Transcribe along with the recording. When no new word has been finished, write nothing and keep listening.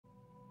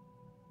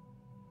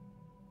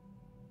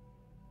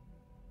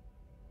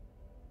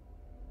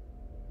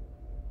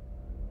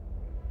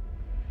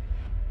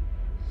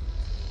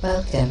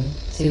Welcome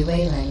to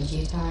Weyland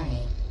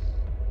Yutani.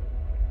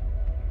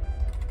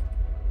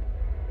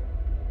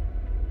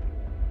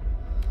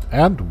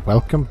 And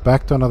welcome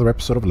back to another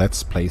episode of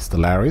Let's Play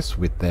Stellaris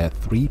with the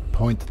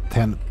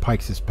 3.10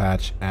 Pixis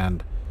patch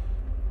and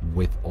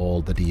with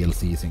all the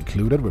DLCs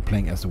included. We're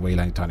playing as the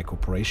Weyland Yutani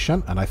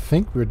Corporation, and I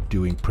think we're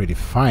doing pretty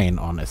fine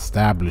on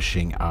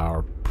establishing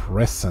our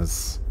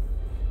presence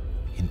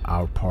in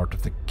our part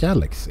of the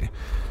galaxy.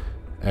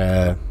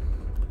 Yeah,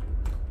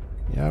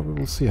 we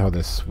will see how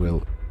this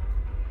will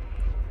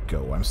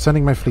go. I'm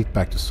sending my fleet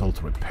back to Sol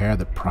to repair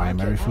the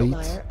primary fleet.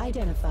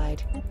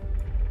 Identified.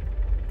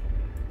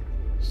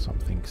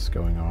 Something's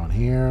going on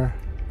here.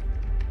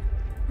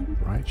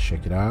 Right,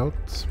 check it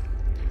out.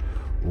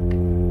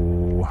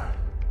 Ooh.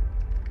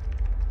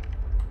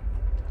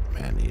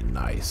 Many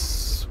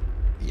nice.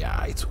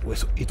 Yeah, it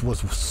was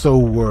so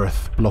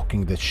worth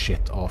blocking this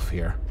shit off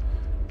here.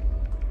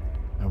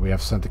 And we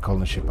have sent a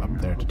colony ship up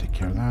there to take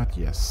care of that,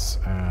 yes.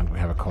 And we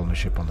have a colony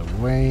ship on the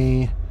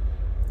way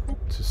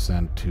to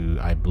send to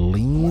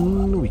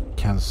Abilene. We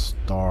can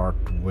start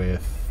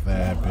with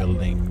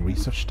building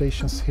research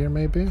stations here,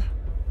 maybe.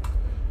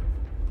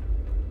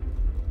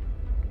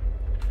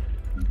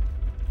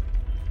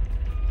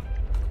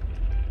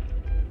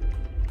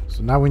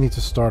 So now we need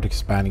to start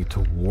expanding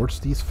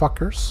towards these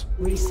fuckers.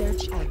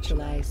 Research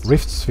actualized.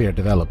 Rift sphere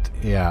developed.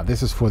 Yeah,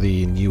 this is for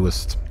the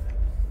newest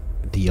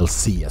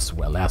DLC as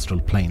well, Astral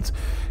Planes.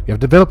 We have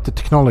developed the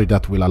technology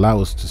that will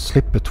allow us to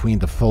slip between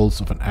the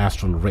folds of an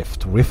astral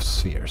rift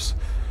spheres.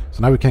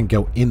 So now we can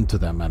go into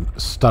them and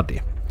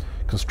study.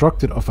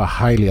 Constructed of a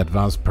highly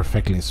advanced,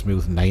 perfectly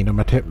smooth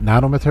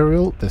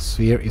nanomaterial, the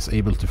sphere is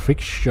able to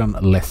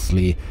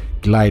frictionlessly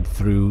glide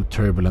through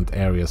turbulent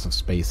areas of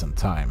space and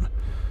time.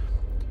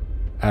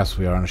 As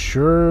we are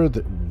unsure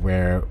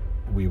where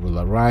we will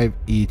arrive,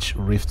 each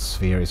rift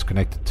sphere is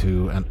connected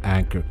to an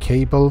anchor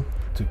cable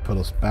to pull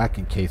us back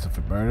in case of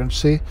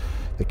emergency.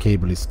 The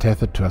cable is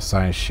tethered to a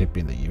science ship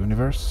in the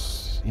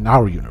universe. In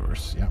our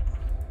universe, yeah.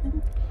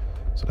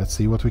 So let's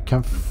see what we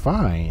can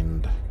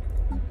find.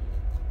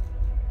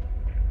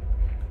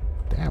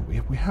 Damn,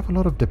 we have a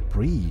lot of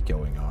debris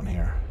going on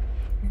here.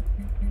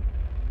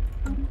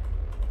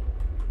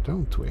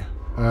 Don't we?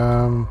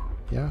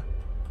 Yeah.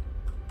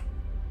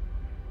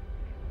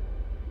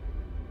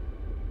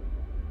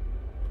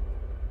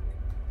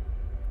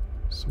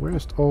 So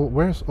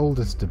where's all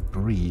this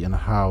debris and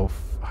how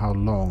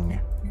long?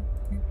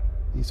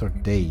 These are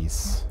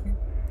days.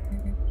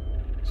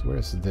 So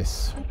where's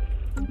this?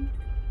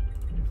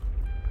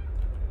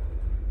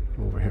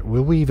 Over here.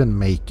 Will we even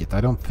make it?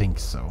 I don't think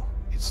so.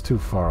 It's too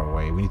far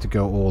away. We need to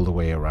go all the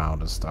way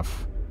around and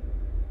stuff.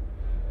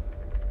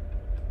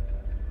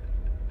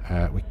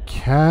 We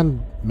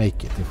can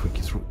make it if we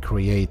can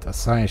create a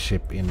science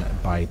ship in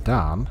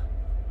Baidan.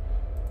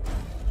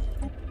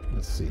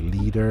 Let's see,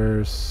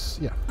 leaders.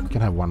 Yeah, we can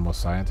have one more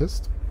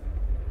scientist.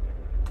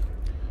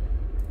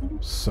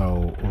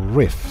 So,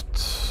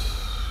 Rift.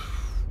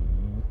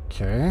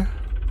 Okay.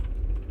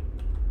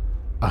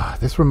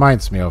 This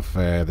reminds me of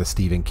the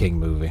Stephen King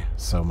movie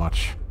so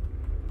much.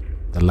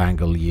 The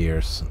Langle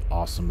Years, an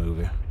awesome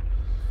movie.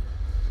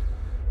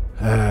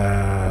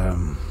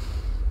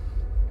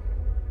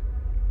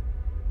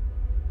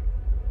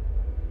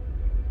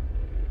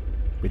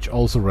 Which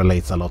also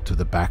relates a lot to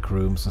the back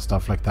rooms and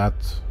stuff like that.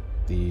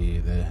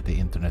 The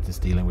internet is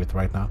dealing with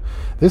right now.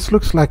 This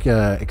looks like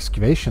a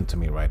excavation to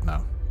me right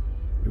now.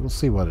 We will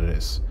see what it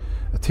is.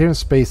 A tear in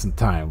space and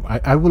time.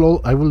 I will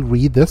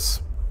read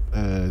this.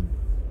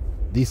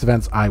 These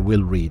events I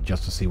will read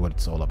just to see what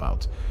it's all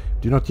about.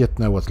 Do not yet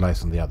know what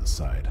lies on the other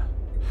side.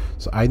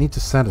 So I need to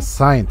send a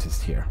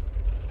scientist here.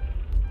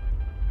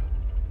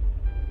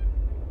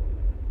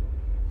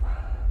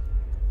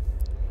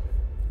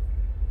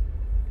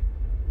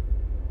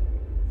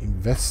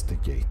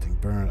 Investigating.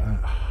 Burn.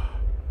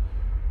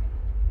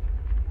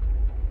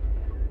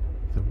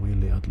 The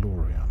Willy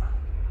Adlorian.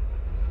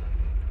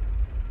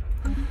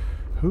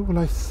 Who will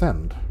I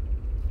send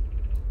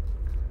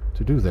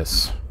to do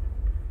this?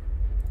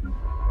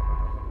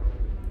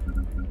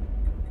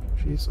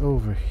 She's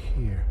over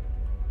here.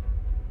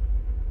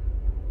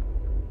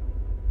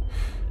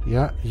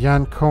 Yeah,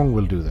 Yan Kong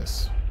will do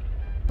this.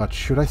 But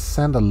should I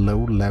send a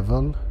low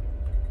level?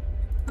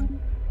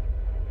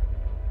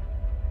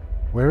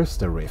 Where is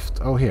the rift?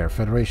 Oh, here,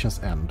 Federation's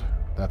End.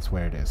 That's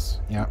where it is.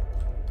 Yeah.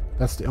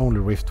 That's the only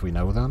rift we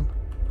know then.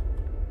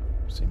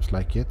 Seems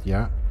like it,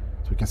 yeah.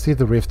 So we can see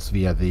the rifts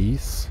via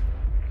these.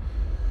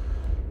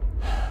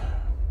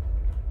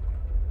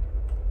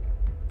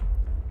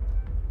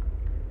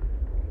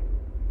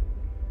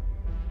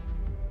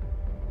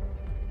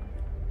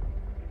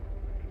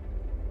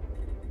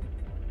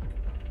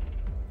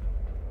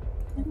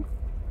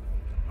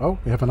 Oh,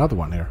 we have another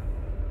one here.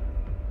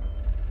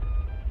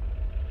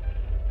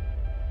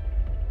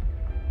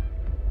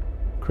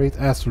 Create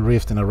astral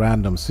rift in a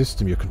random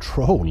system you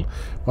control.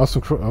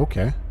 Awesome.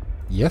 Okay.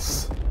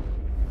 Yes.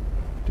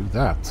 Do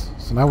that.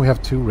 So now we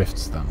have two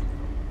rifts then.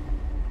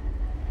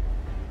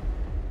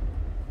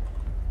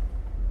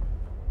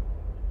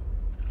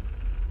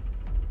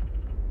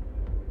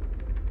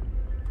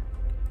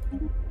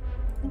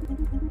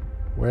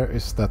 Where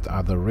is that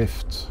other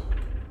rift?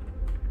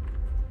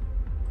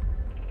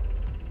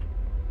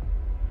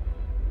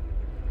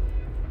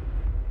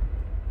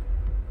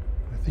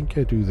 I think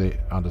I do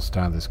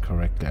understand this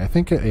correctly. I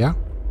think, yeah.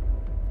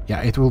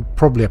 Yeah, it will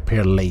probably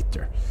appear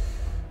later.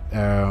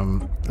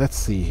 Let's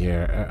see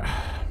here.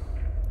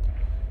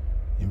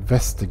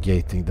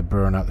 Investigating the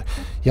burnout.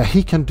 Yeah,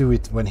 he can do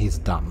it when he's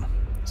done.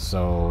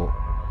 So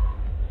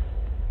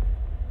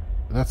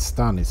that's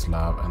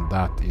Stanislav, and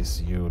that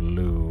is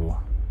Yulu.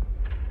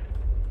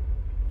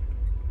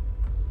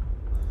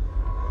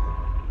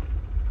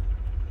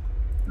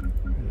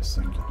 Wait a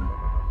second.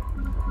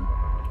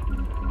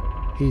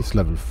 He's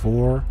level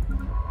 4.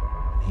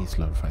 He's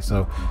level 5.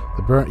 So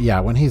the burn. Yeah,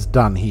 when he's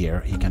done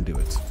here, he can do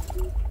it.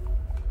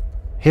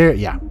 Here,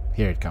 yeah,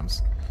 here it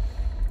comes.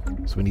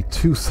 So we need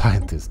 2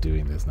 scientists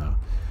doing this now.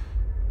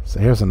 So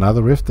here's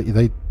another rift.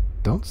 They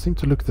don't seem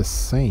to look the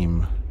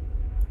same.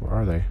 Where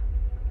are they?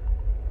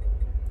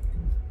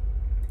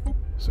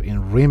 So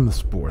in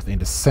Rimsport, in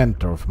the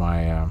center of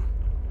my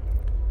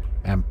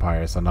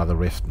empire, is another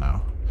rift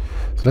now.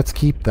 So let's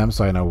keep them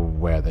so I know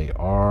where they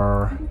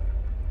are.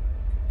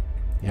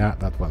 Yeah,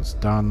 that one's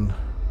done.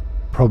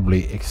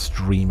 Probably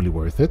extremely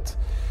worth it.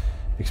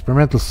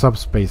 Experimental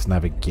subspace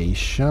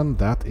navigation.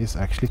 That is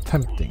actually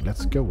tempting.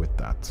 Let's go with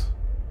that.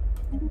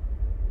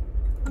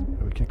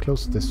 We can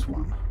close this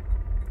one.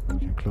 We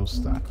can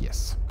close that,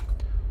 yes.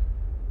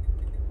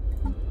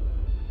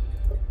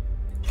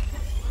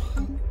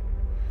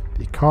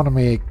 The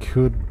economy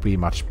could be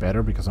much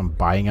better because I'm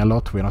buying a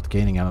lot. We're not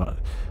gaining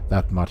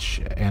that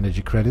much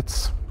energy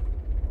credits.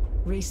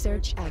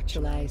 Research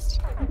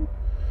actualized.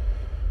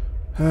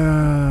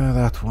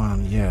 That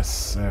one,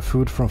 yes.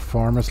 Food from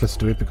farmers, let's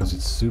do it because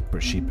it's super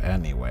cheap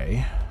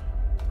anyway.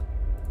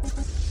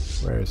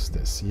 Where is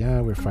this? Yeah,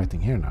 we're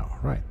fighting here now.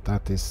 Right,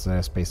 that is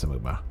Space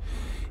Amoeba.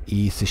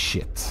 Easy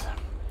shit.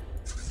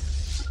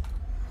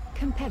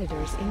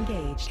 Competitors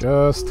engaged.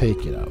 Just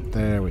take it out.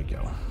 There we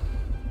go.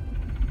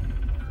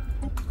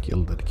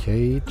 Gilded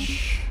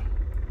Cage.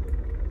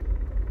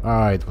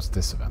 Ah, it was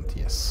this event,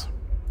 yes.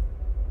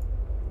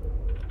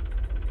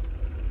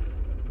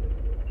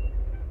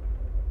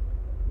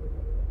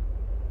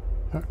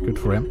 Ah, good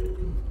for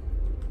him.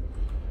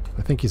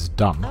 I think he's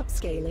done.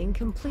 Upscaling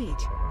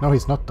complete. No,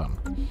 he's not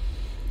done.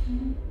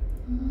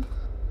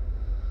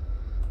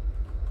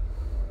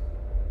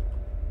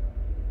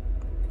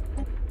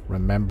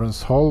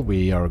 Remembrance Hall,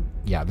 we are...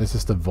 Yeah, this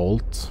is the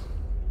vault.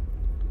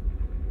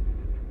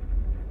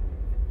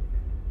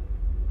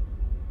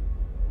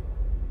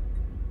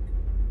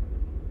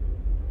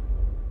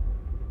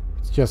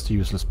 It's just a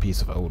useless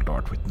piece of old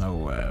art with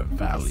no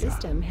value. The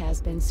system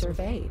has been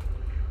surveyed.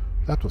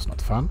 That was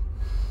not fun.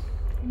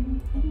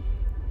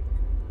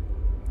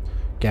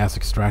 Gas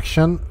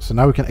extraction. So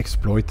now we can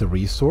exploit the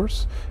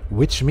resource,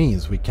 which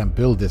means we can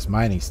build this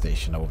mining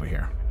station over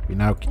here. We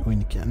now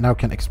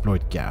can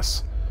exploit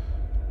gas.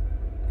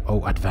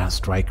 Oh, advanced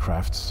strike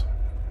crafts.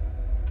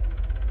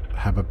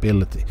 Have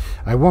ability.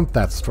 I want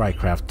that strike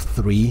craft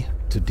 3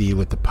 to deal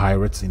with the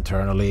pirates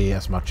internally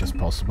as much as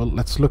possible.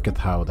 Let's look at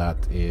how that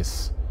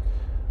is.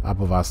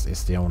 Abovast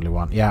is the only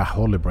one. Yeah,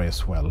 Holibray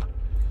as well.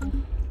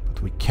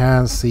 But we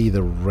can see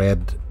the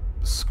red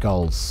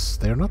skulls.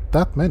 They're not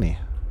that many.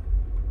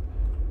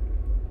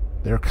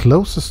 They're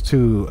closest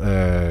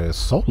to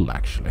Sol,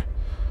 actually.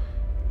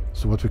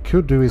 So what we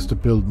could do is to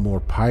build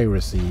more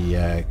piracy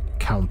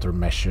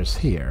countermeasures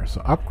here.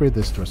 So upgrade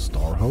this to a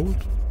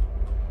Starhold.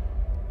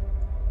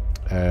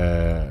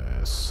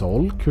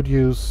 Sol could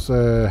use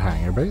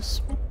hangar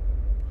base.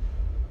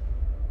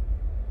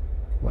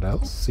 What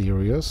else?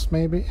 Sirius,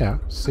 maybe? Yeah,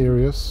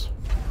 Sirius.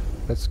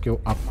 Let's go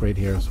upgrade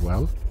here as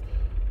well.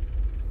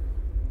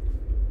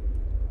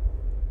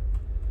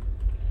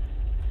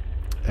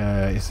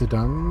 Is it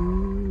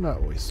done?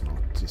 No, it's not.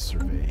 It's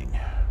surveying.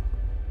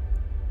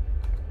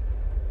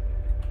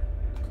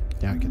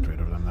 Yeah, get rid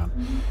of them then.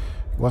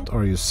 What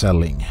are you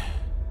selling?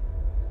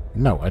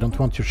 No, I don't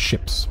want your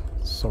ships.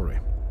 Sorry.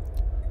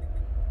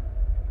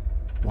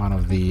 One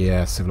of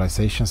the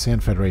civilizations here in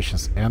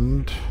Federation's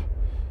End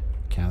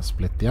can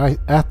split the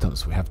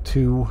atoms. We have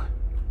two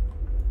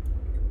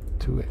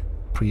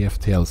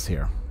pre-FTLs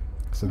here.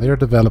 So they're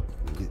developed.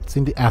 It's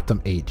in the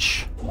atom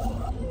age.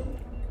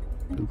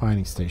 Build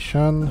mining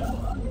station.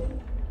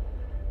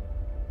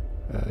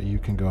 You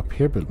can go up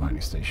here, build mining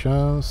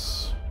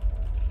stations.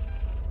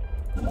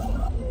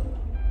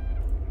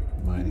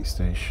 Mining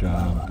station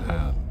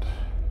and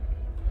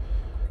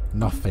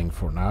nothing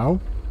for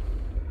now.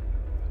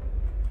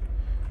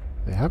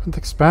 They haven't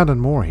expanded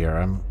more here.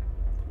 I'm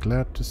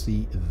glad to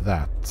see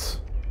that.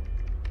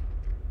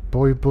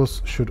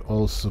 Boibus should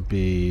also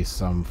be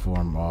some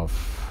form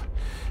of...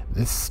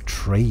 This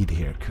trade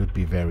here could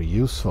be very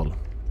useful.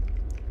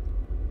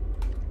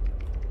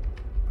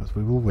 But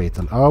we will wait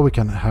till... Oh, we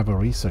can have a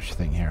research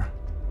thing here.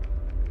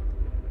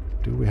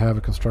 Do we have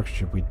a construction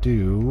ship? We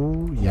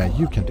do. Yeah,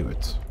 you can do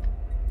it.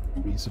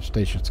 Research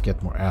stations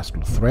get more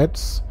astral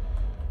threads.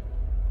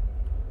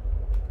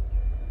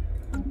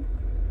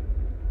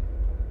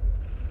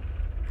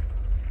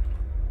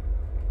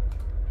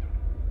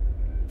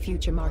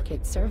 Future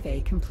market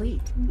survey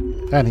complete.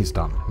 And he's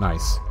done.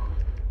 Nice.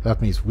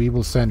 That means we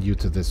will send you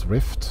to this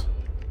rift.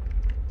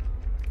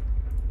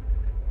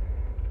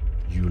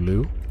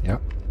 Yulu. Yeah.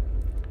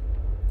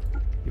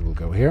 You will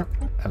go here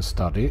and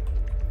study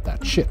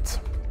that shit.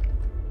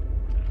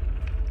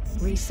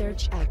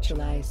 Research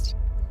actualized.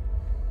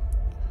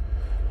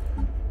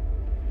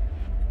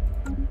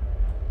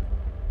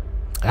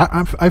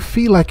 I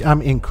feel like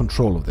I'm in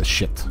control of this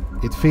shit.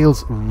 It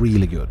feels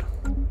really good.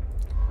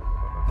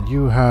 And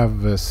you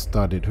have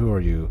studied... Who are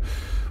you?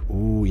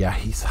 Oh, yeah,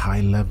 he's high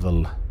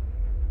level.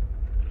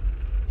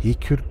 He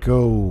could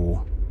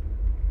go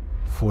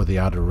for the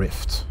other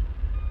rift.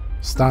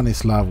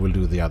 Stanislav will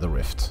do the other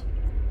rift.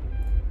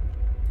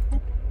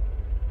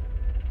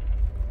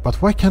 But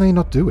why can he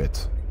not do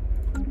it?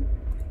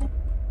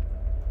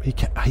 He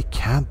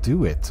can't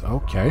do it.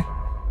 Okay.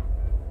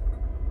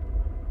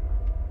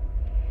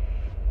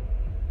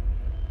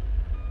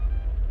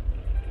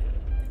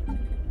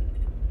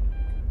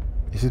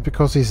 Is it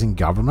because he's in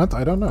government?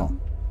 I don't know.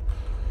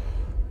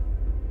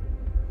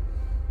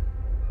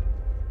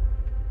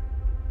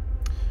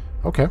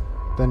 Okay,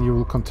 then you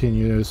will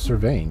continue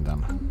surveying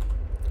then.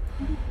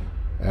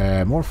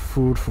 More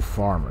food for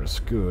farmers.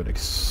 Good.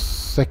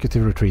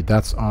 Executive retreat.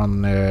 That's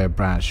on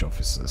branch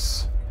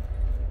offices.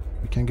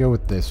 We can go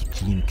with this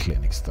gene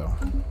clinics though.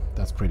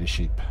 That's pretty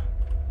cheap.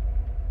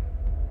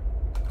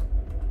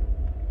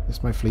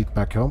 Is my fleet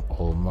back home?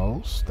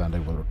 Almost. Then they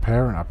will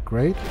repair and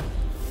upgrade.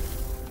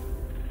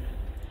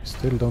 We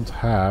still don't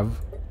have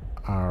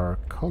our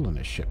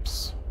colony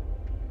ships.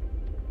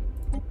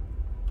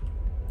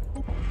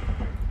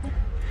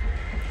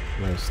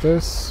 Where's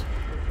this?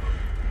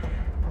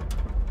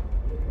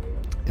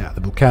 Yeah,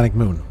 the volcanic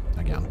moon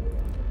again.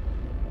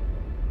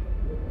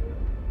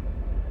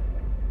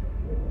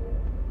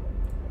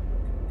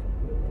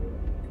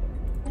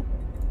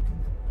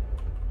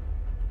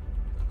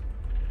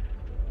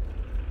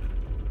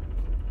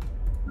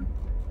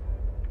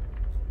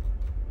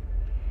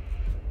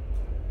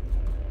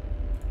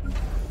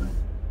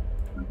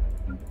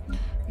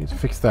 Need to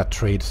fix that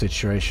trade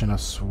situation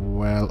as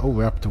well. Oh,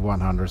 we're up to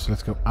 100, so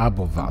let's go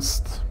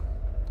Abovast.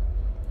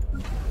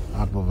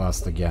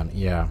 Abovast again,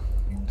 yeah.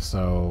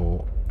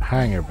 So,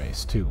 hangar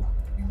base too.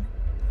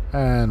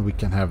 And we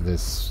can have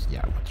this...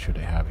 Yeah, what should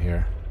I have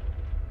here?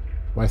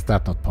 Why is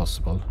that not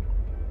possible?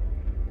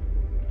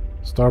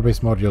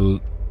 Starbase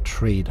module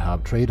trade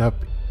hub. Trade hub...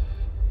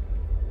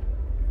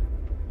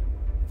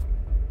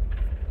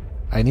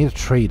 I need a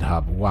trade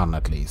hub, one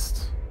at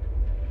least.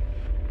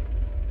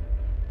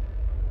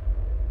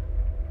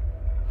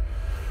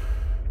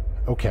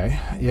 Okay,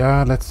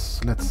 yeah, let's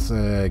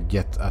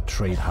get a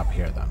trade hub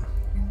here then.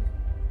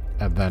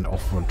 And then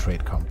off-world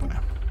trade company.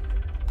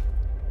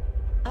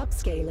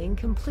 Upscaling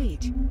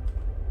complete.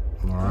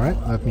 Alright,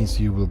 that means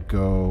you will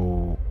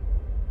go...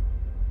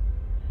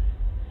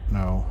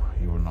 No,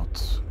 you will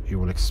not. You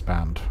will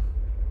expand.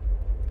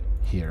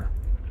 Here.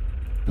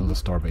 Build a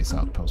starbase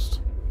outpost.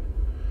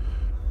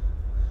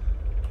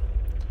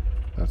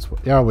 That's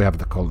what... Yeah, we have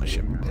the colony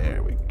ship.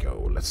 There we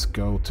go. Let's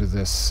go to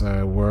this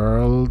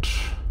world...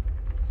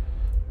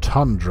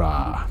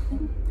 Tundra.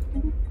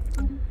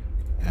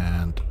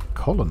 And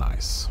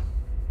colonize.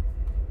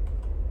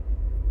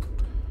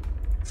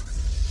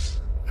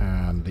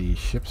 And the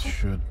ships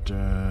should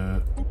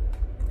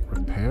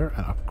repair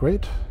and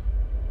upgrade.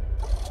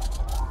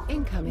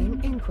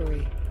 Incoming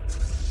inquiry.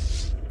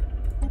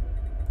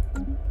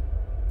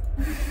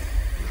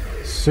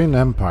 Sin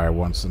Empire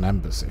wants an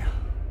embassy.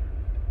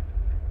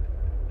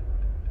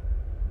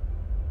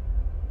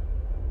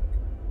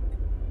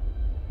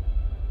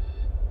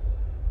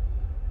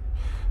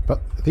 But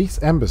these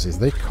embassies,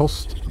 they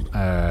cost,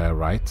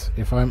 right?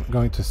 If I'm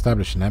going to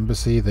establish an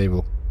embassy, they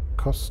will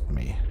cost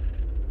me.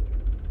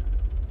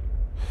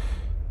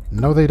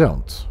 No, they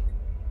don't.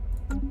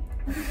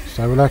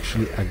 So I will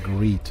actually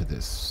agree to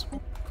this.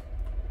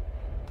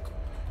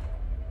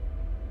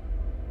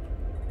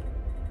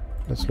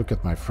 Let's look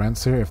at my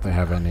friends here, if they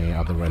have any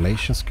other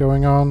relations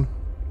going on.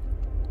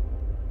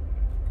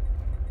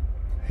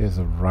 Here's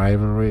a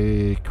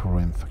rivalry,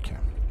 Corinth, okay.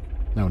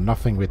 No,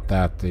 nothing with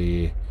that,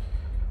 the...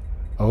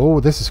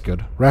 Oh, this is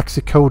good.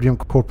 Raxicodium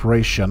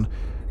Corporation,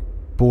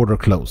 border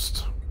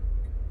closed.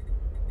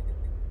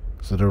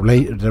 So the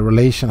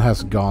relation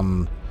has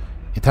gone...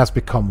 It has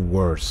become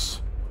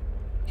worse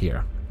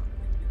here.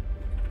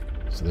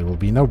 So there will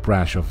be no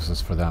branch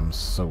offices for them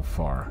so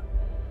far.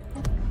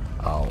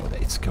 Oh,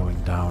 it's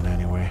going down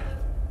anyway.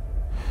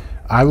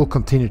 I will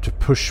continue to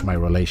push my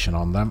relation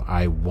on them.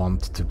 I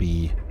want to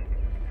be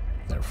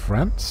their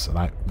friends, and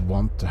I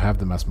want to have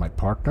them as my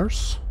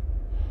partners.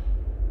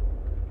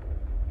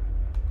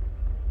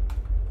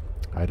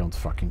 I don't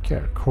fucking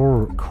care.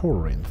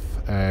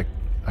 Corinth.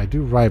 I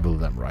do rival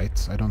them,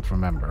 right? I don't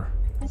remember.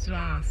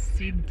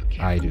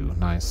 I do.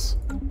 Nice.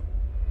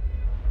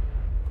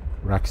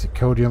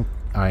 Raxicodium.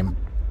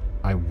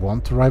 I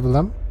want to rival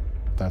them.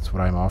 That's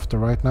what I'm after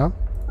right now.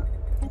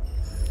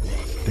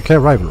 Declare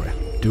rivalry.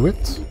 Do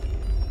it.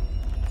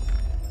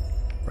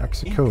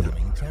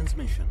 Raxicodium.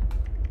 Transmission.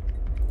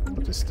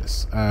 What is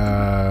this?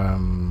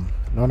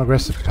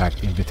 Non-aggressive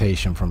pact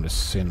invitation from the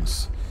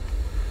Sins.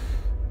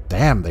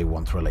 Damn, they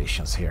want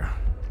relations here.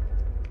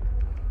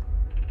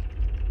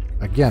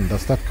 Again,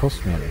 does that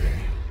cost me anything?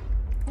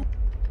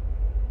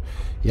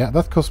 Yeah,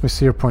 that cost me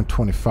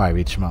 0.25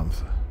 each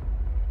month.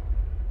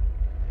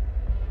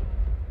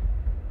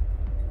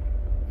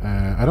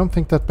 I don't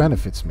think that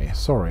benefits me,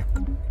 sorry.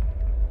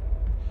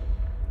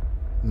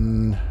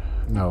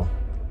 No.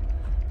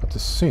 But the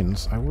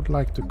Sins, I would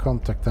like to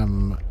contact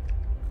them.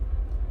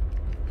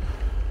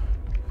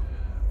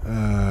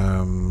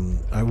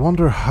 I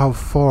wonder how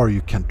far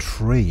you can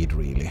trade,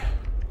 really.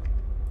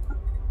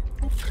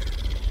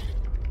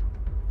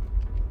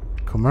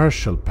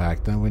 Commercial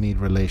pact, then we need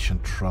relation,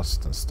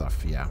 trust and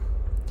stuff, yeah.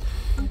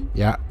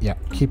 Yeah,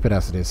 keep it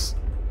as it is.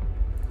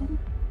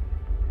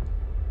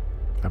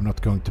 I'm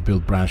not going to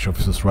build branch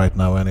offices right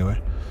now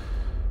anyway.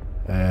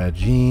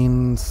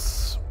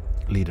 Genes,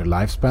 leader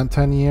lifespan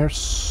 10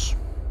 years.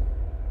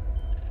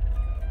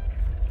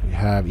 We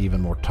have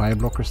even more tie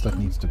blockers that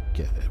needs to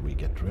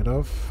get rid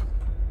of.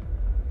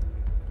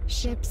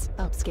 Ships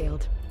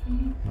upscaled.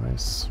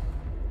 Nice.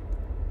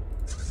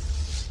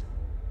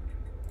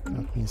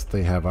 That means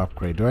they have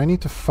upgrade. Do I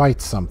need to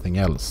fight something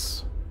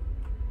else?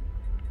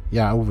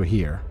 Yeah, over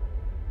here.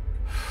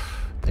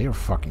 They are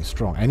fucking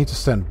strong. I need to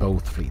send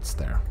both fleets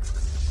there.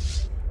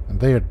 And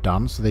they are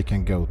done, so they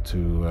can go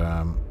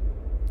to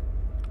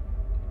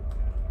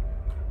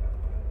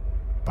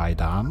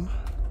Baidan.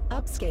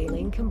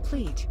 Upscaling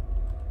complete.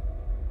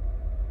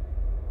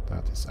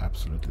 That is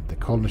absolutely... The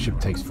colony ship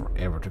takes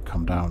forever to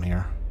come down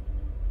here.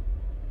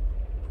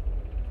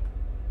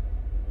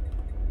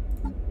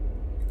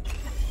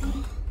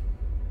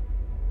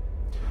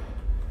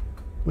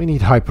 We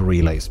need hyper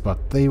relays,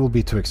 but they will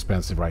be too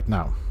expensive right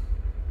now.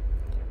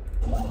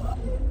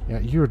 Yeah,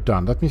 you're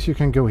done. That means you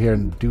can go here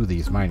and do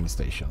these mining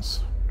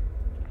stations.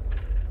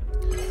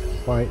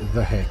 Why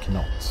the heck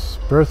not?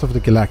 Birth of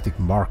the galactic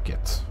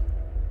market.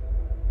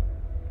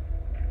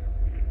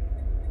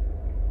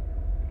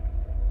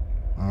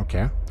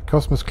 Okay.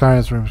 Cosmos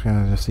Clients Room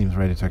seems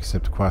ready to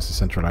accept a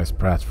quasi-centralized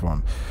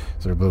platform.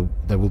 So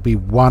there will be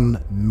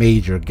one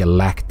major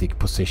galactic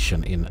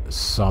position in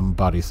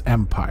somebody's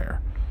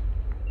empire.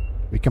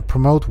 We can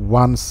promote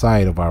one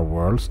side of our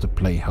worlds to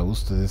play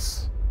host to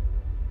this.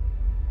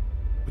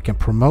 We can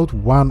promote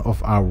one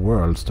of our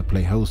worlds to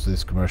play host to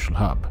this commercial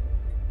hub.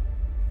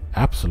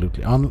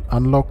 Absolutely.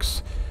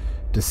 Unlocks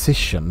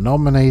decision.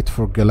 Nominate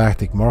for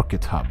galactic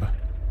market hub.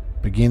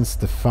 Begins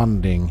the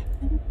funding.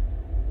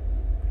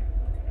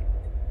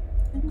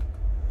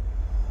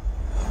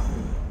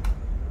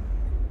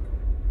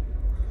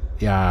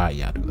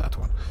 Yeah, do that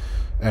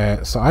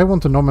one. So I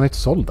want to nominate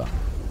Solda.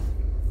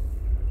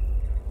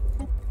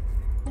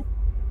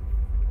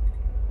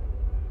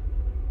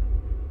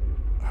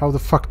 How the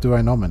fuck do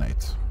I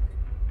nominate?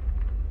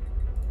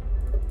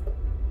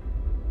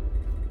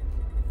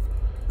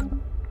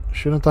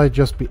 Shouldn't I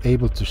just be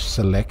able to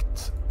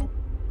select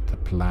the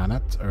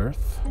planet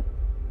Earth?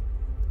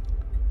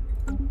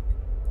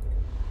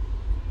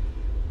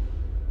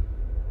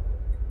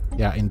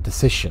 Yeah, in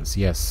decisions,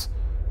 yes.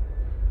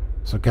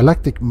 So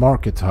Galactic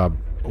Market Hub.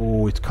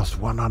 Oh, it costs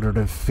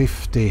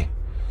 150.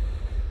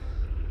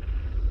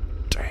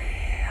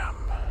 Damn.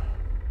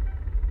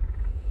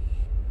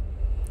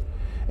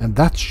 And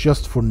that's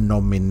just for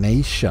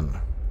nomination.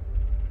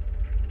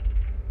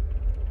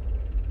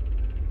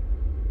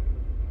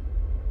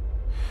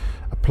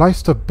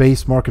 Applies to a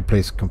base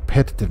marketplace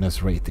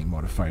competitiveness rating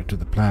modifier to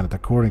the planet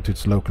according to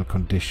its local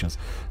conditions.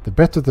 The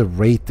better the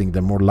rating,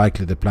 the more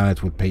likely the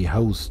planet will pay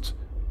host.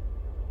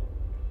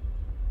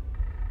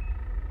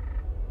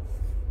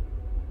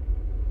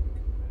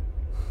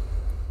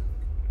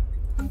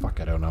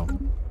 Fuck, I don't know.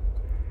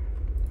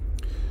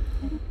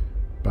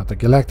 But the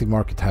galactic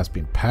market has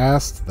been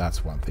passed.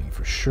 That's one thing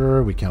for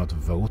sure. We cannot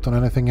vote on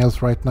anything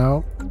else right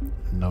now.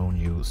 No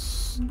new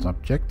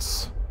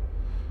subjects.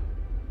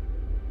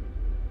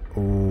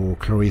 Oh,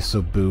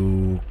 Chlorciso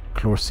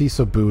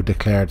Boo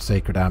declared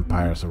Sacred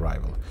Empire's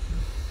arrival.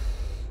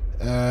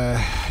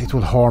 It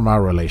will harm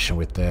our relation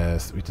with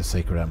the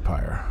Sacred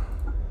Empire.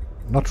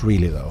 Not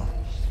really, though.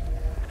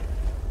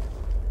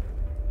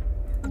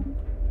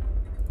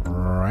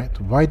 Alright,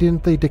 why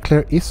didn't they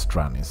declare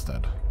Istran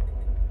instead?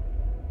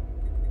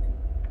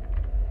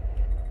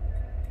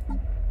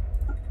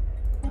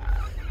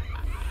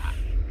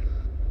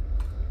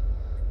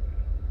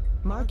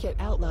 Market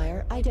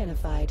outlier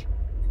identified.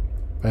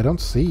 I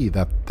don't see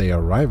that they are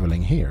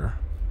rivaling here.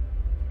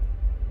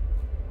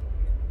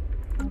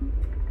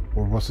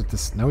 Or was it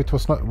this? No, it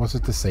was not. Was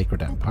it the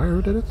Sacred Empire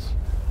who did it?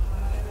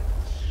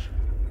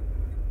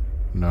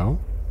 No.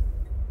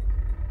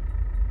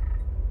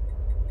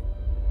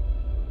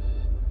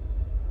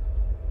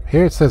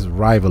 Here it says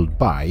rivaled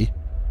by,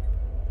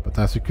 but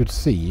as you could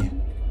see,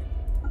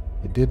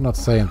 it did not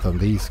say it on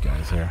these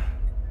guys here.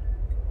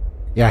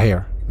 Yeah,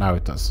 here. Now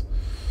it does.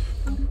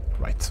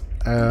 Right.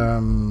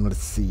 Let's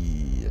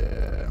see.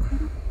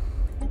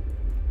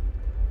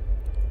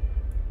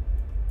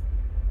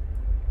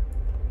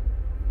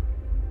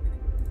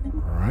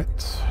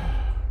 Alright.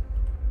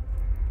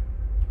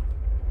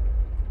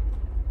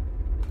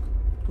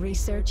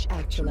 Research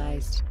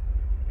actualized.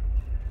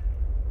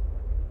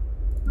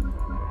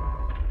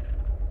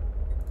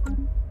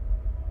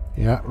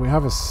 Yeah, we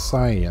have a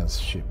science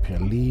ship here.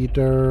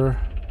 Leader.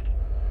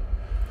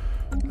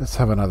 Let's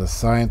have another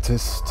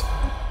scientist.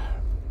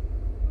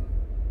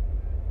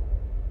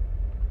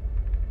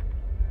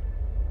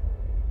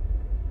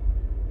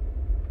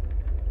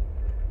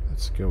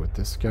 Let's go with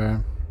this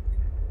guy.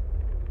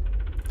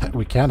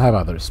 We can have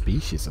other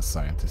species as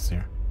scientists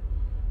here.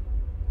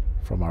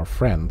 From our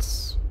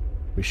friends.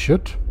 We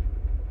should.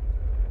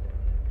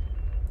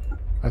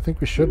 I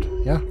think we should.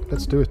 Yeah,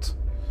 let's do it.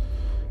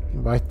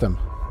 Invite them.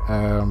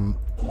 And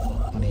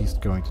he's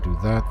going to do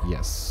that.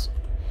 Yes.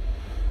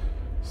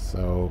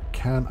 So,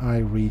 can I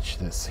reach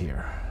this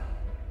here?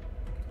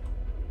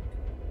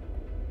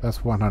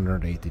 That's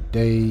 180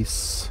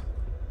 days.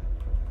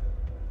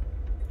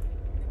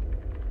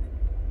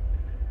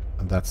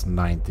 And that's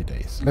 90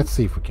 days. Let's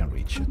see if we can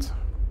reach it.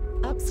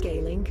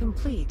 Upscaling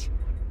complete.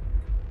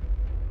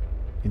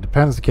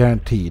 Independence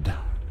guaranteed.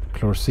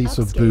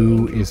 Chlorciso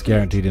Boo is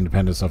guaranteed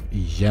independence of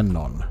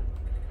Genon.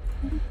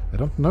 I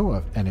don't know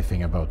of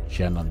anything about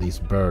Genon, these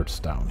birds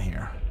down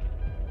here.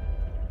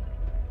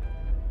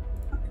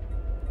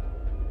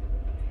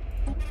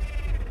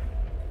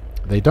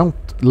 They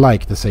don't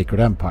like the Sacred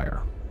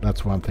Empire.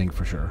 That's one thing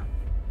for sure.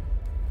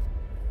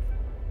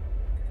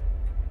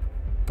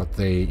 But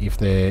if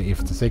the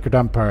Sacred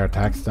Empire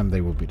attacks them,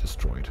 they will be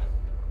destroyed.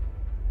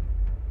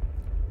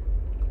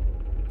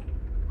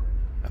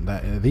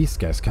 And these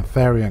guys,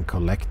 Cantharian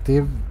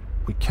Collective,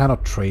 we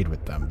cannot trade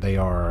with them. They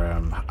are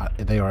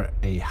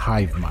a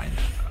hive mind.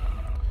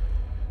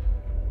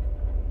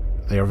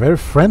 They are very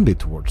friendly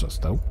towards us,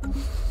 though.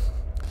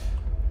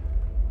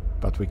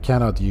 But we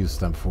cannot use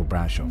them for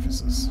branch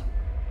offices.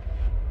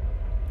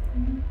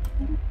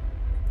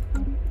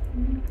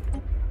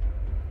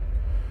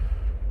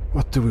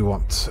 What do we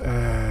want?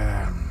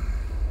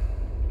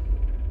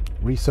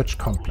 Research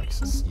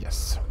complexes,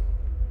 yes.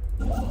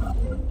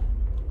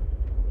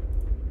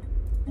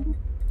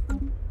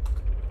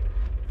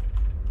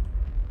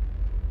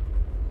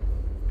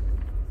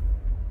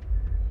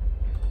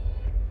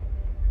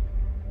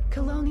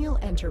 Colonial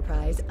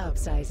Enterprise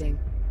upsizing.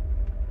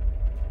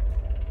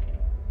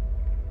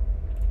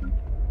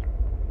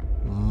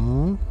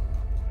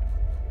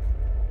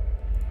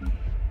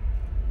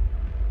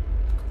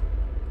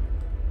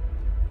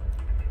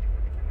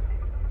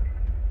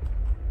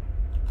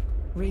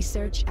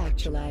 Research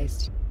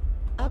actualized.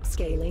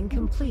 Upscaling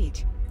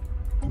complete.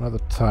 Another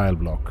tile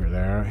blocker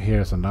there.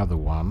 Here's another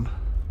one.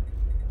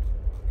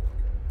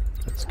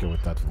 Let's go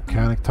with that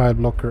volcanic tile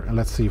blocker and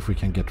let's see if we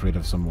can get rid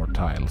of some more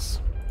tiles.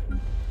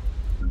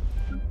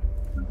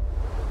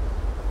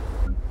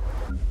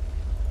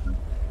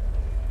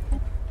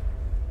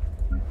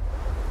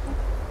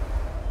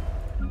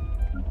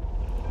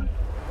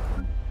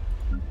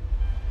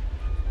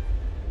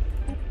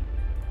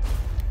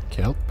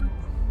 Kelp.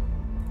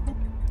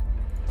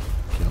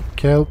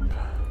 Kelp.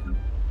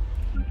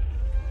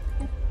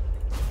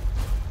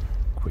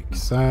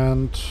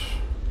 Quicksand.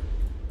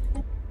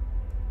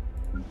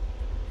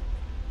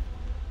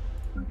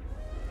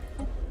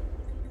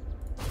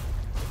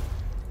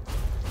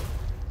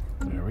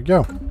 There we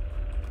go.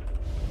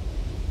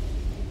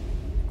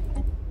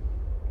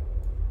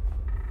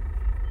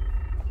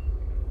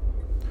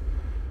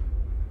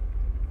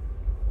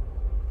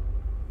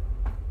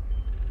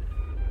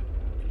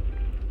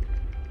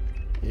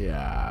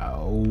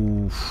 Yeah.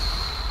 Oof.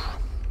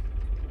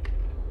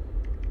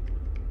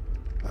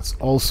 That's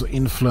also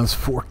influence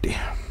 40.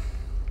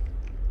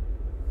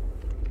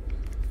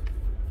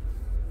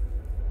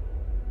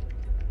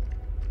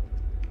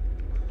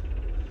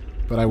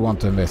 But I want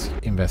to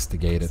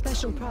investigate it.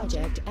 Special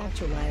project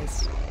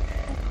actualized.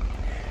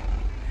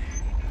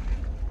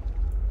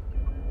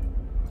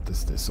 What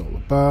is this all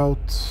about?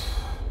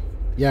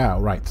 Yeah,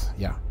 right.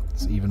 Yeah.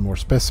 It's even more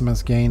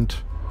specimens gained.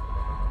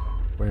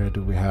 Where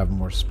do we have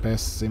more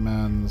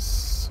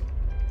specimens?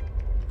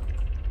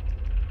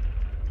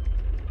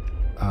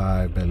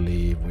 I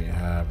believe we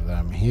have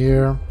them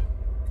here.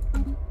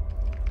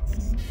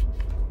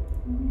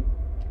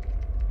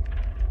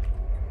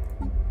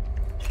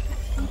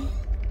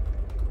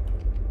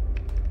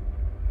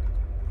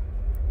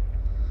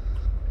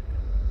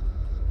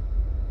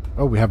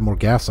 Oh, we have more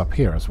gas up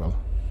here as well.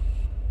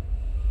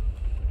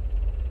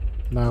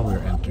 Now we're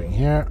entering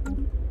here.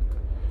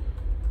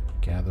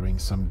 Gathering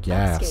some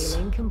gas.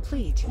 Upscaling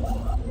complete.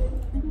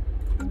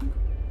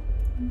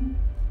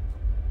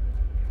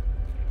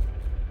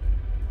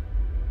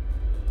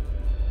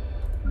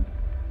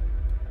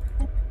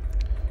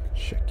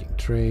 Checking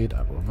trade,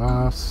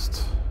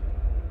 Abovast.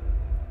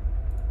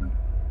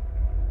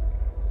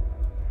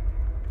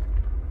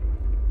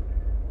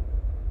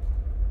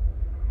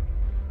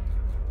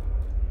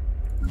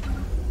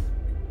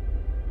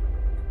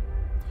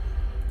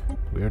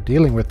 We are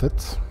dealing with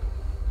it.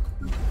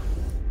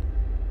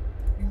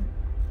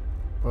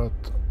 What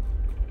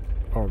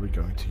are we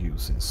going to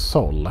use in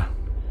Sol?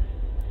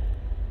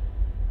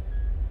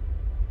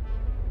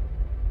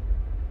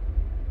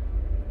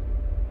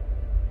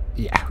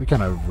 Yeah, we can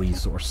have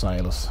resource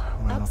silos.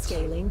 Why not?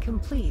 Upscaling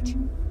complete.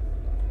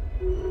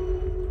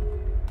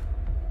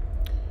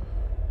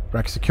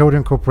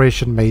 Raxicodian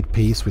Corporation made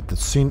peace with the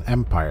Syn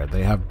Empire.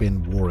 They have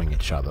been warring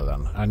each other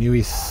then. A new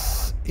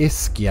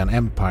Iskian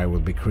Empire will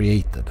be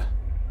created.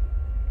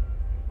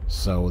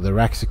 So the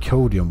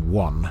Raxicodium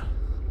won.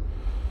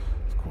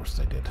 Of course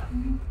they did.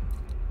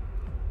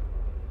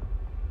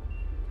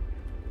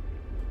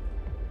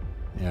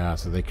 Yeah,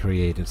 so they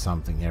created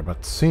something here,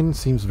 but Syn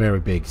seems very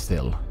big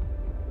still.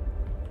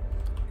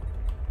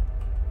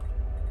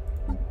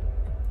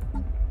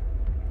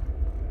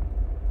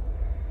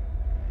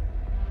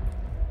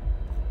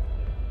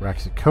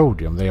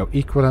 Raxicodium, they are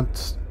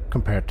equivalent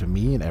compared to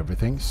me in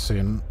everything.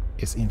 Syn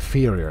is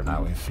inferior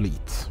now in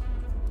fleet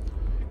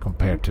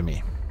compared to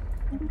me.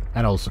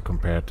 And also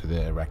compared to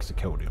the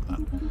Raxicodium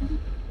then.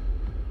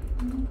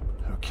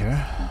 Okay.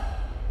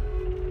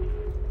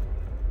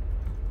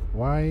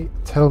 Why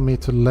tell me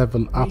to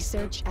level up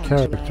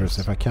characters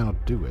if I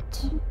cannot do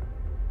it?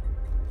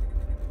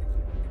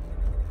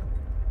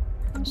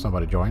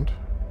 Somebody joined?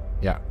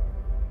 Yeah.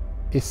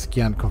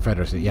 Iskian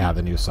Confederacy. Yeah,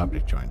 the new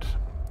subject joined.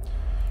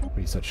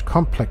 Research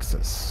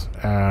complexes.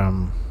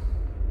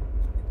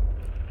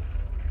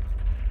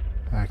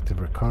 Active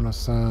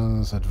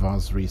reconnaissance,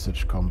 advanced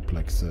research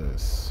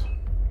complexes.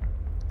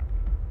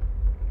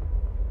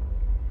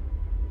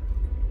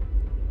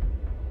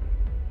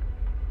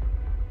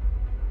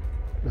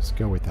 Let's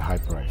go with the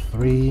Hyperdrive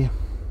 3.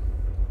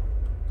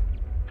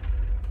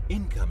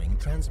 Incoming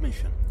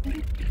transmission.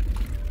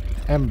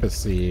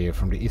 Embassy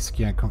from the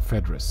Iskian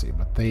Confederacy,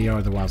 but they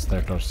are the ones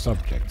that are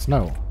subjects.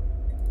 No.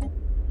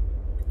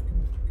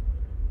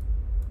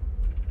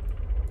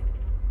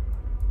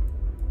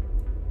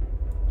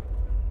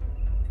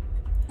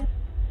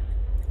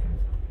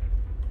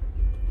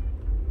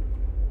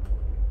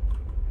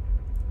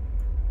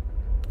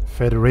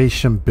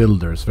 Federation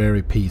builders,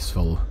 very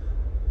peaceful.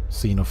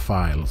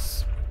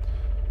 Xenophiles.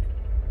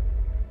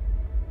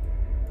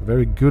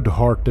 Very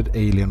good-hearted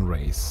alien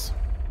race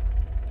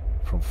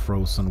from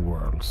frozen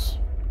worlds.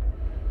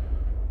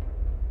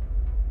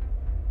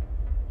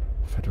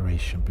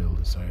 Federation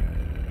builders,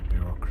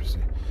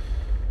 bureaucracy.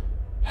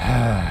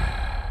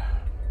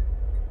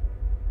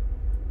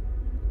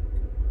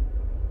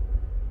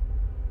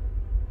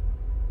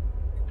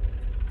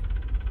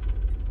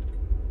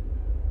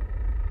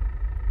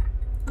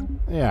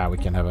 Yeah, we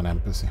can have an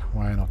embassy.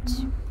 Why not?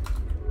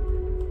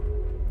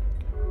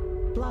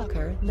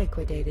 Blocker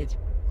liquidated.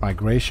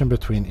 Migration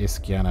between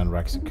Iskian and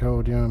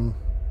Raxicodium.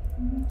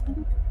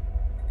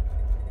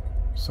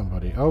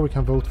 Somebody... Oh, we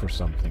can vote for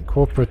something.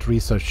 Corporate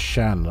research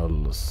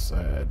channels.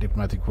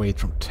 Diplomatic weight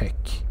from tech.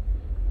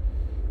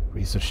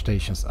 Research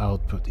stations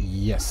output.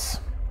 Yes.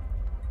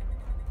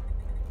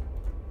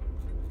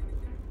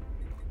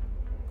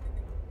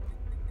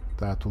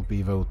 That will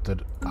be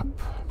voted up.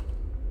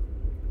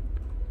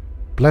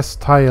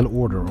 Blessed Tile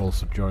Order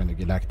also joined the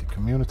galactic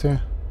community.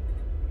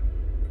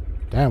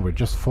 Damn, we're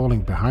just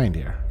falling behind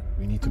here.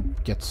 We need to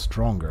get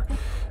stronger.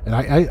 And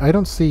I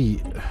don't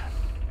see...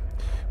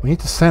 We need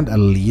to send a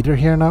leader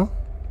here now.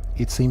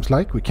 It seems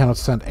like we cannot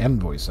send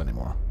envoys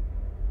anymore.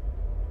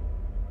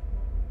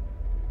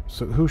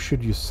 So who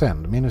should you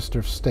send? Minister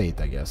of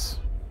State, I guess.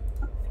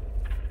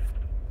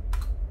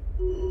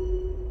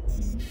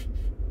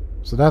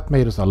 So that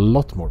made us a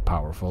lot more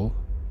powerful.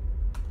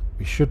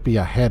 We should be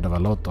ahead of a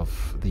lot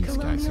of these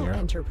guys here.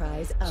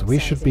 So we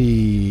should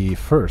be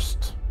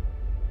first.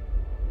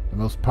 The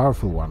most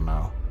powerful one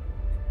now.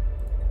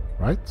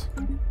 Right?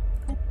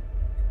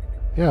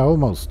 Yeah,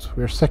 almost.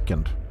 We're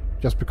second.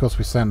 Just because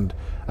we send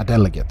a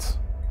delegate.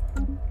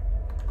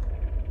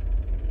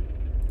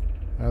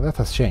 That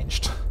has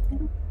changed.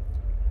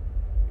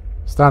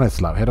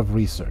 Stanislav, head of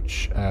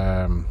research.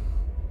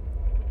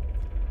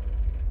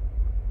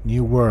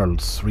 New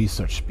Worlds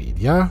research speed.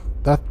 Yeah,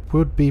 that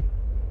would be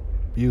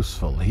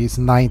useful. He's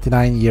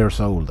 99 years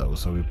old though,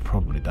 so he'll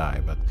probably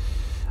die, but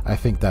I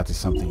think that is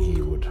something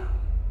he would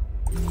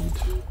need.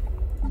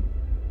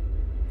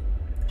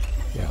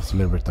 Yes, a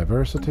little bit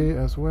diversity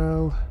as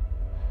well.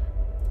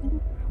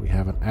 We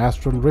have an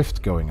astral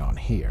rift going on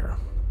here.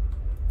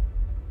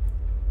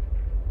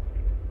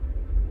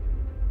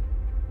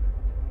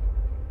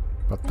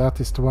 But that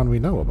is the one we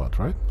know about,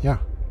 right? Yeah.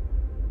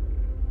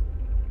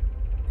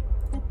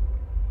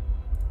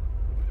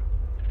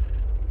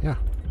 Yeah.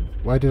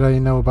 Why did I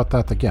know about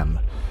that again?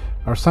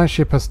 Our science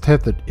ship has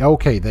tethered...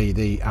 Okay,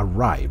 they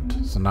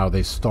arrived. So now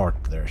they start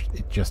there.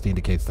 It just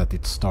indicates that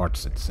it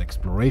starts its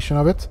exploration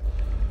of it.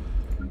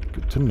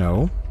 Good to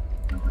know.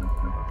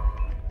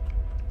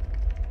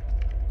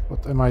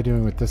 What am I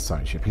doing with this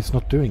science ship? He's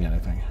not doing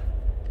anything.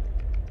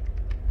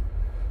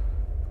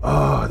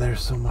 Oh,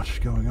 there's so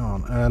much going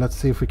on. Let's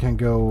see if we can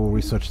go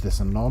research this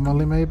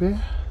anomaly, maybe.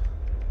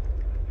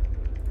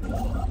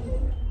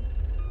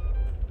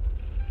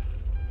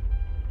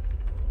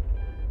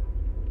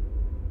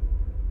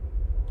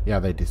 Yeah,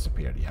 they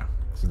disappeared, yeah.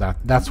 So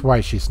that's why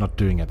she's not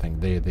doing anything.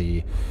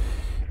 The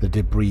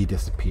debris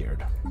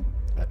disappeared.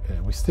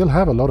 We still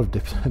have a lot of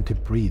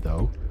debris,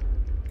 though.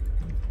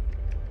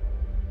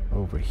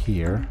 over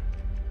here.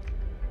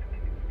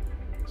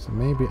 So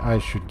maybe I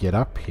should get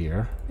up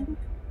here.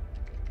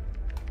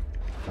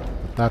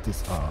 But that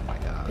is... oh my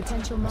god.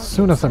 Potential As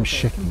soon as I'm marking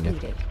checking it.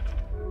 completed.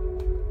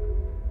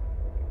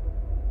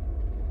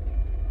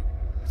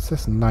 It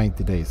says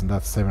 90 days and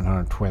that's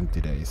 720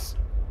 days.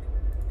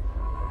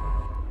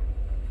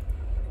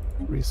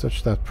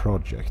 Research that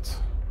project.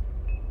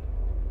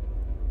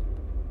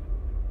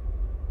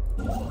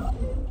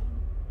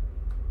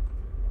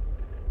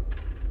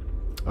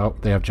 Oh,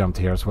 they have jumped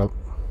here as well.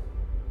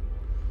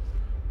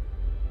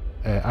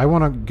 I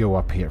want to go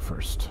up here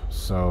first.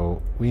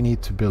 So we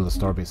need to build a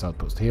starbase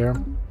outpost here.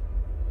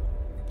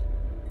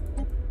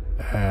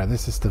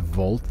 This is the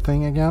vault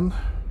thing again.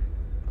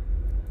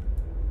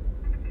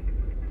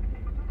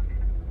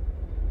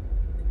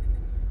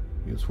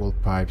 Use vault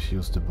pipes,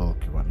 use the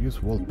bulky one. Use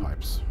vault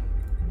pipes.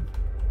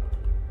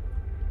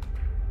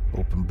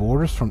 Open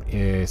borders from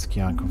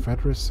Iskian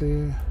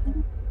Confederacy.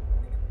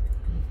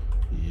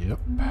 Yep.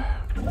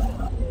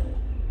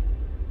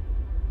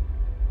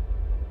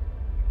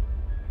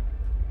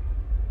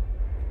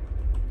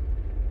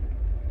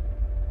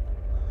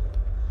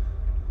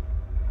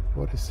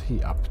 What is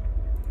he up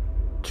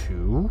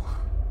to?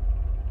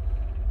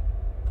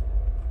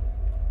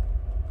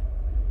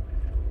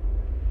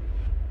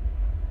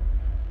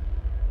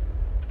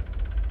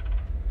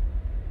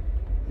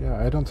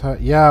 Yeah, I don't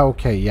have... yeah,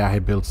 okay, yeah, he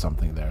built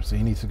something there. So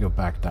he needs to go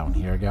back down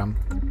here again.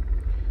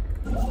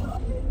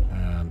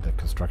 And the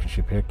construction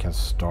ship here can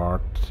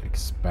start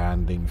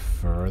expanding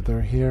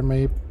further here,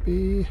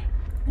 maybe?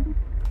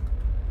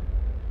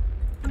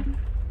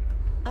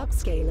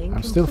 Upscaling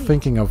I'm still complete.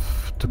 thinking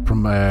of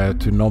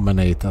to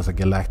nominate as a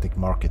galactic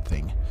market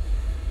thing.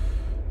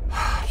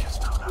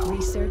 Just don't know.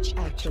 Research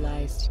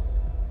actualized.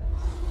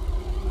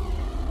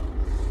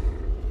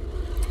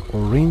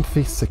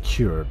 Orinthe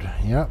secured.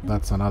 Yeah,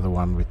 that's another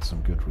one with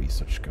some good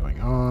research going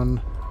on.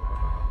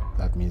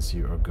 That means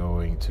you are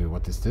going to...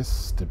 what is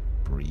this?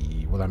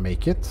 Debris. Will I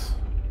make it?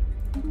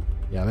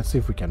 Yeah, let's see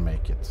if we can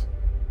make it.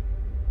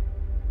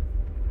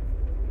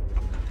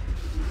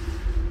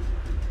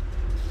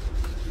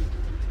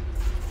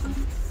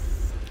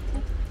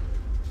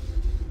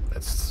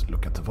 Let's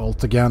look at the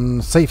vault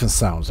again. Safe and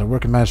sound. Our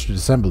worker managed to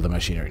disassemble the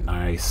machinery.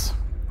 Nice.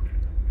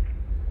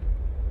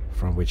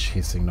 From which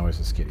hissing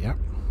noises get... yeah.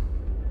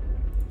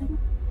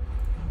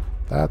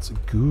 That's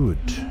good.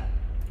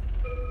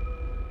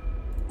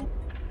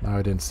 Now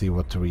I didn't see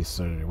what to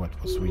research, what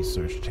was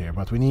researched here,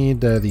 but we need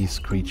these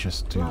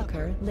creatures to...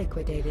 Blocker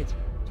liquidated.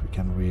 so we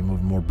can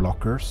remove more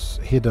blockers.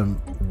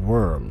 Hidden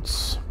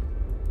worlds.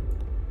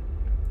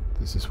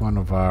 This is one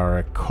of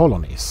our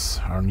colonies,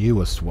 our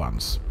newest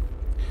ones.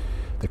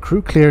 The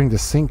crew clearing the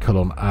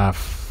Syncolon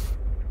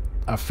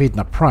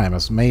Afidna Prime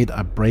has made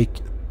a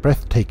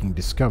breathtaking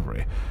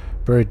discovery.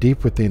 Buried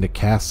deep within the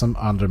chasm,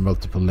 under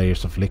multiple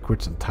layers of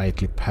liquids and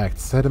tightly packed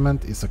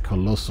sediment, is a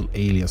colossal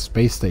alien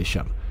space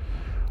station.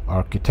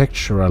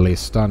 Architecturally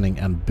stunning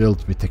and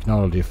built with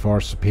technology far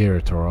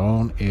superior to our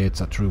own,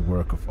 it's a true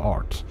work of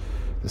art.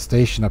 The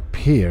station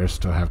appears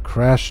to have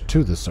crashed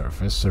to the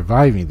surface,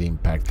 surviving the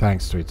impact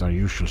thanks to its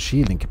unusual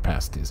shielding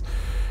capacities,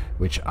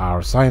 which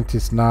our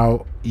scientists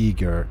now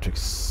eager to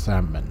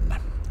examine.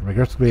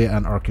 Regrettably,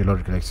 an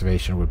archaeological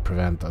excavation would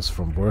prevent us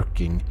from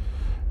working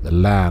the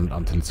land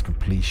until its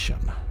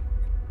completion.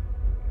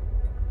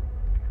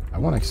 I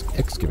want to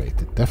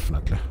excavate it,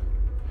 definitely.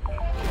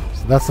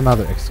 So that's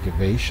another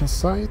excavation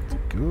site.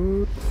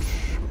 Good.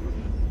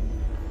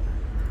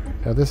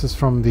 Yeah, this is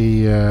from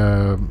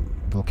the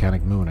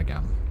volcanic moon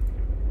again.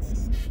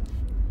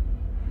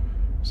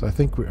 So I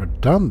think we are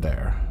done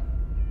there.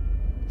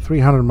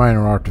 300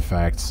 minor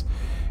artifacts.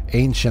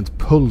 Ancient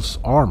pulse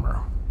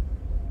armor.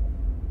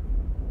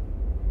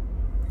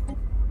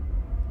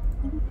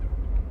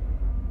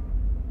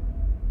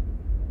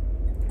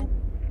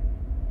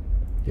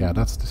 Yeah,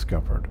 that's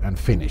discovered and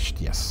finished,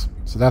 yes.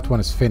 So that one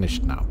is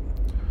finished now.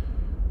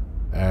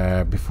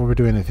 Before we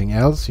do anything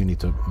else, you need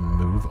to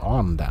move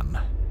on then.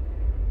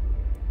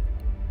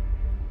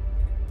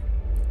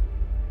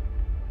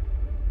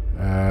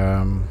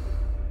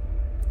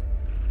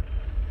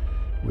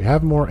 We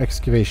have more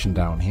excavation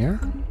down here.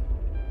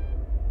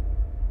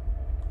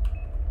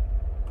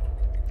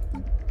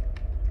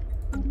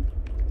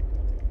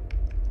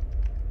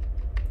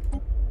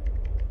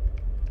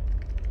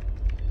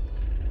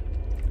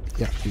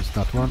 Yeah, use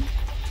that one.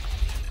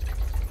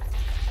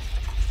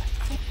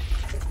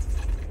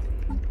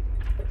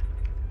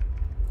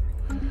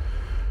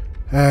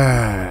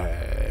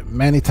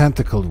 Many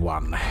tentacled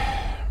one.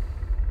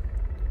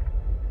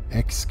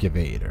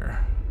 Excavator.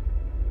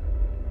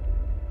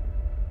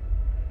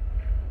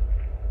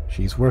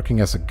 She's working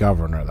as a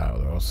governor now,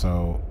 though,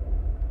 so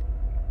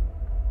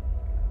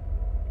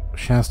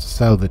chance to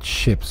salvage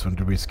ships when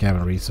debris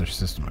scan research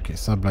system. Okay,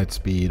 sublight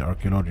speed,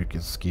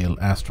 archaeological skill,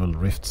 astral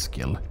rift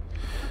skill.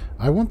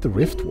 I want the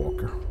Rift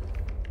Walker.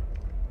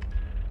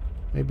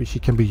 Maybe she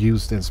can be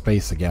used in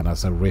space again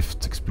as a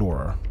Rift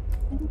Explorer.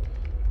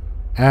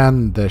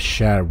 And the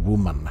Share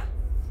Woman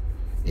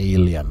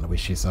alien,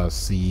 which is our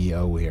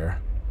CEO here.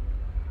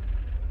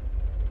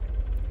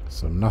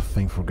 So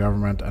nothing for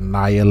government.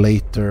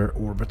 Annihilator,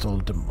 orbital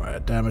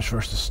damage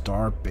versus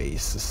star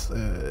bases.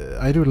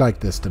 I do like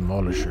this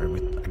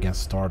demolisher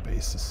against star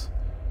bases.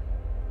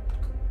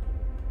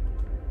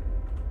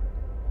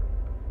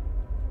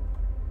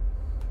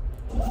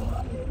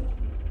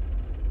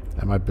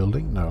 Am I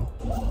building? No.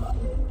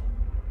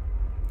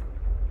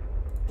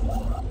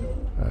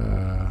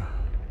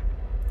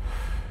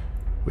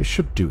 We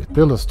should do it.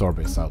 Build a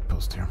starbase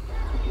outpost here.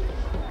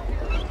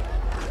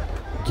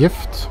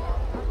 Gift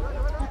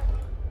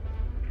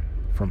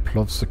from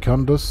Plov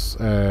Secundus.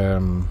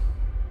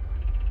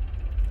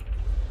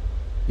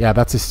 Yeah,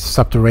 that's his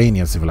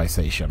subterranean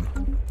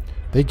civilization.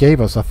 They gave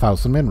us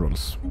 1,000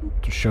 minerals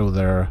to show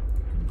their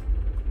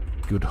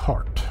good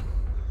heart.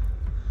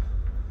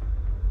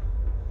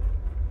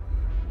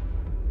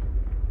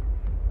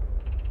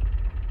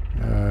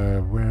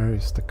 Where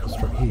is the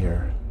construct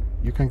here?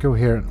 You can go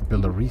here and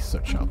build a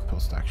research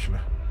outpost, actually.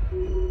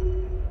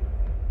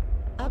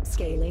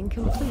 Upscaling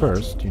complete. But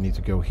first, you need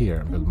to go here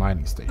and build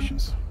mining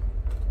stations.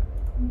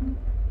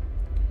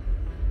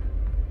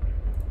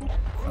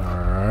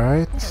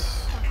 Alright.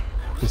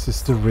 This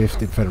is the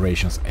rift in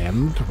Federation's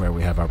end, where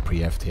we have our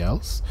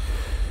pre-FTLs.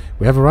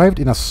 We have arrived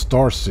in a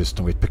star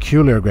system with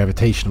peculiar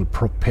gravitational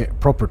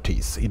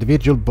properties.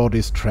 Individual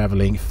bodies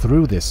traveling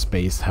through this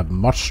space have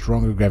much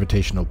stronger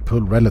gravitational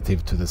pull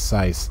relative to their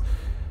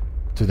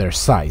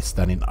size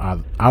than in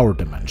our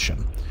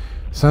dimension.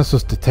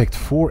 Sensors detect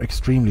 4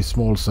 extremely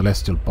small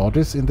celestial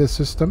bodies in this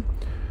system,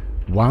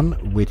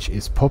 one which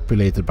is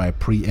populated by a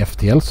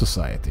pre-FTL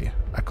society,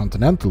 a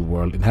continental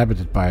world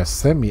inhabited by a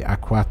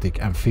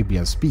semi-aquatic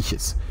amphibian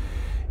species.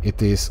 It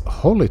is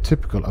wholly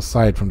typical,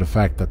 aside from the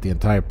fact that the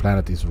entire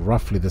planet is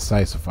roughly the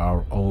size of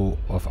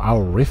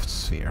our rift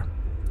sphere.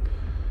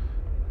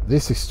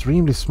 This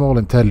extremely small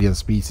intelligent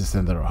species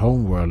and their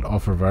home world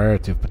offer a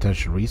variety of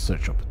potential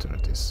research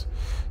opportunities.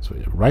 So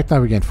right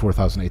now we gain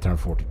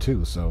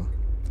 4,842, so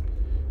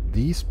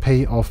these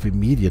pay off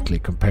immediately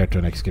compared to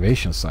an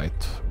excavation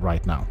site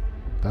right now.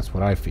 That's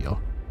what I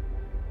feel.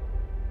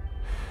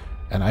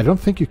 And I don't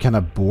think you can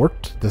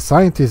abort. The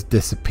scientist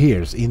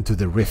disappears into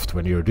the rift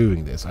when you're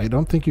doing this. I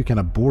don't think you can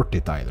abort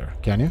it either,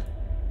 can you?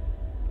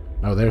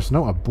 No, there's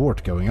no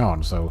abort going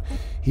on, so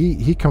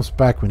he comes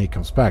back when he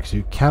comes back, so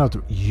you cannot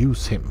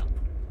use him.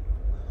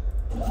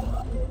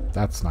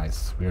 That's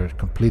nice. We're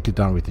completely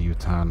done with the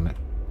Yutani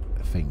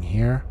thing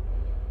here.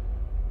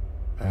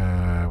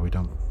 We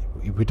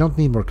don't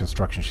need more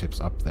construction ships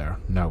up there.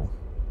 No.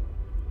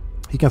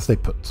 He can stay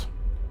put.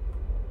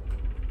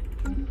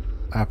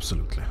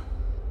 Absolutely.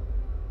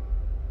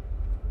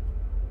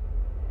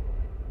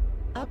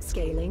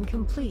 Upscaling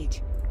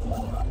complete.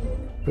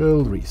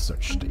 Build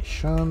research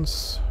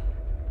stations.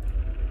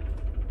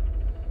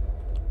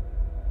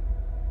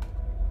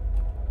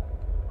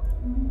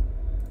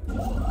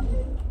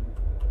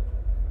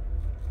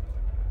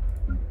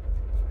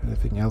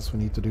 Anything else we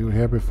need to do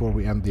here before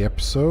we end the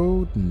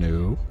episode?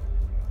 No.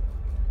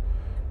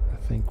 I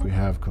think we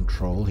have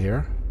control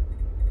here.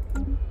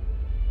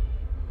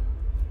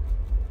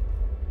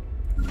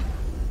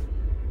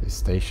 This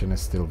station is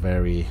still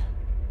very...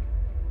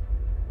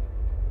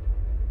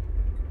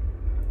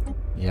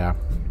 Yeah.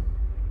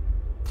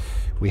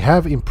 We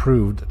have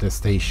improved the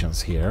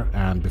stations here,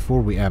 and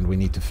before we end we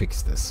need to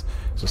fix this.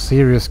 So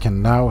Sirius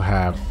can now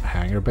have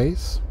hangar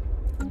base.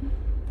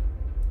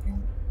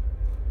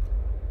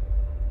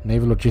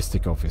 Naval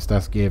Logistic Office,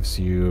 that gives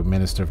you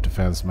Minister of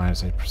Defense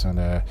minus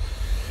 8%.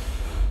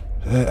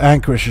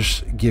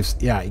 Anchorage gives,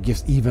 yeah, it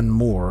gives even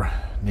more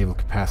naval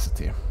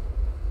capacity.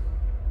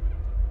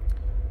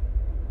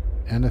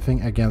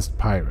 Anything against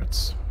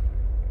pirates?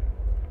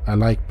 I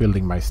like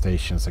building my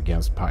stations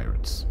against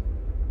pirates.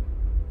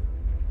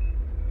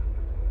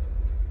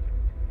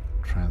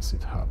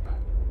 Transit hub.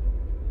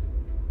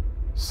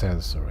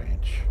 Sensor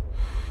range.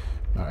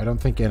 No, I don't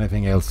think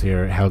anything else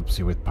here helps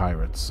you with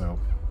pirates, so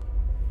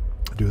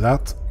do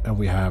that. And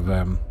we have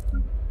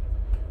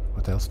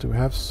what else do we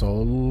have?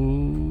 Sol.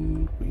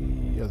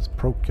 We has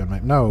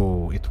Procyon.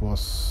 No, it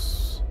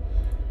was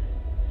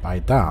by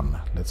Dan.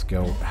 Let's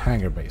go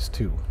hangar base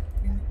 2.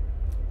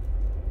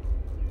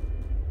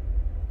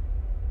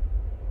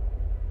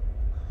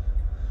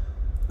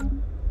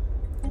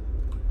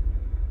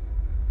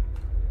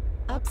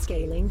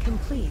 Upscaling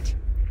complete.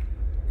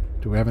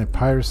 Do we have any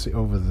piracy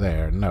over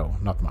there? No,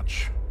 not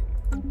much.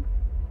 So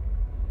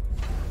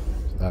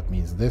that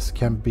means this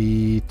can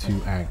be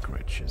 2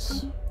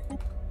 anchorages.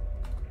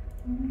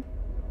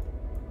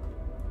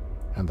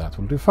 And that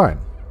will do fine.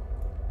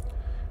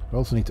 We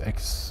also need to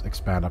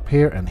expand up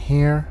here and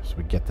here, so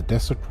we get the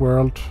desert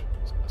world.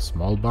 A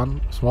small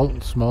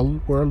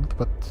world,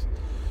 but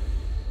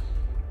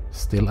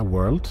still a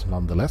world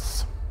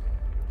nonetheless.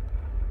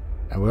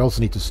 And we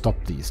also need to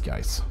stop these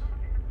guys.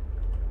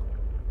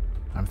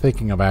 I'm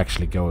thinking of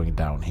actually going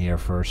down here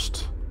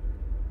first.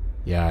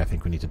 Yeah, I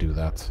think we need to do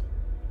that.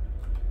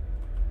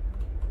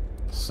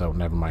 So,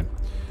 never mind.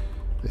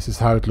 This is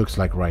how it looks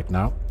like right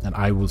now, and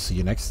I will see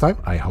you next time.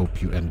 I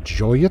hope you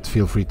enjoy it.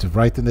 Feel free to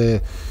write in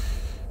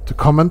to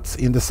comment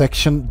in the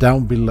section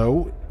down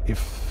below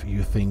if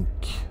you think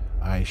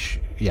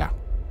yeah.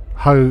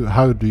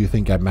 How do you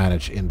think I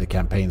manage in the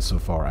campaign so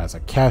far as a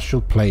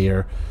casual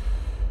player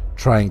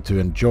trying to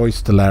enjoy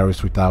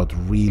Stellaris without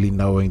really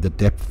knowing the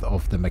depth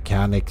of the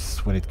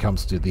mechanics when it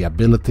comes to the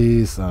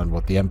abilities and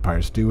what the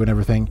empires do and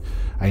everything?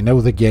 I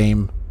know the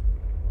game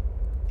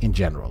in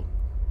general.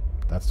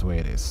 That's the way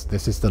it is.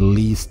 This is the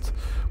least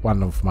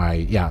one of my...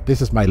 yeah,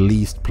 this is my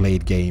least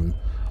played game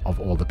of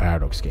all the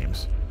Paradox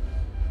games.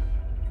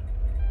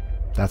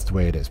 That's the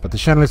way it is. But the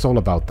channel is all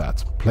about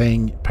that.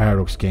 Playing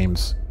Paradox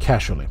games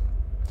casually.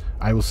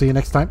 I will see you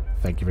next time.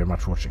 Thank you very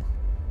much for watching.